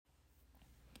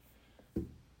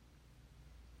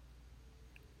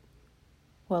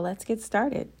Well, let's get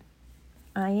started.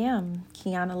 I am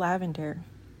Kiana Lavender,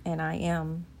 and I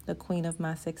am the queen of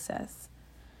my success.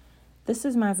 This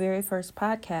is my very first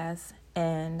podcast,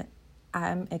 and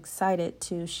I'm excited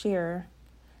to share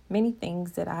many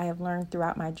things that I have learned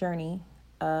throughout my journey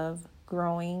of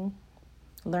growing,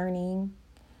 learning,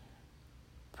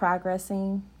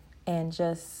 progressing, and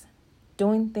just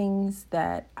doing things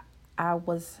that I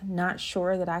was not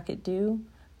sure that I could do,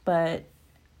 but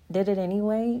did it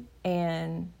anyway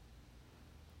and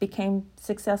became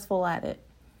successful at it.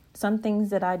 Some things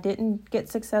that I didn't get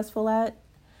successful at,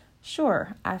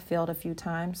 sure, I failed a few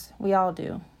times. We all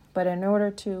do. But in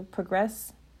order to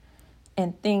progress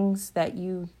in things that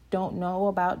you don't know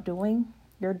about doing,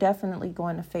 you're definitely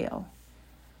going to fail.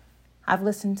 I've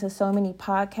listened to so many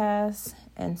podcasts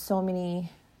and so many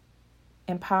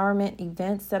empowerment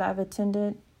events that I've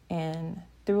attended, and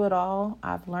through it all,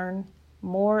 I've learned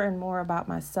more and more about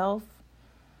myself.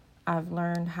 I've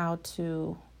learned how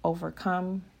to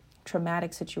overcome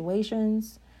traumatic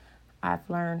situations. I've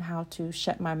learned how to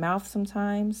shut my mouth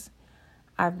sometimes.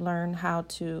 I've learned how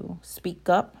to speak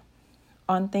up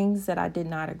on things that I did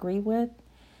not agree with.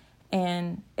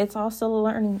 And it's also a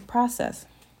learning process.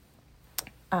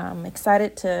 I'm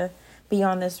excited to be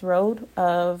on this road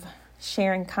of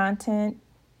sharing content,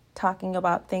 talking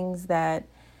about things that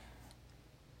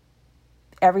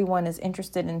everyone is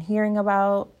interested in hearing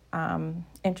about.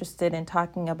 Interested in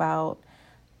talking about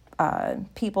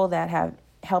people that have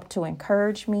helped to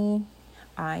encourage me.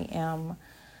 I am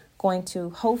going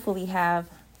to hopefully have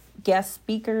guest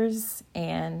speakers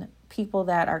and people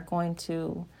that are going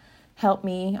to help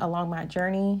me along my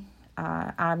journey.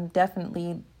 I'm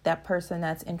definitely that person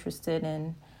that's interested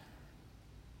in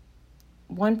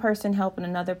one person helping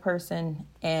another person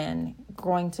and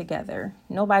growing together.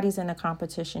 Nobody's in a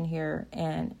competition here.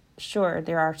 And sure,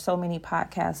 there are so many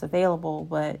podcasts available,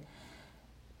 but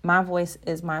my voice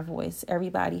is my voice.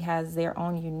 Everybody has their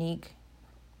own unique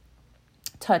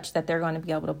touch that they're going to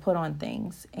be able to put on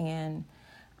things. And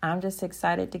I'm just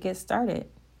excited to get started.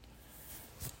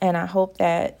 And I hope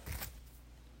that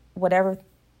whatever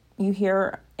you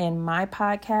hear in my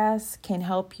podcast can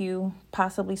help you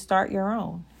possibly start your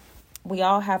own. We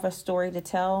all have a story to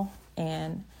tell,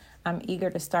 and I'm eager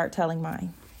to start telling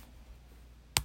mine.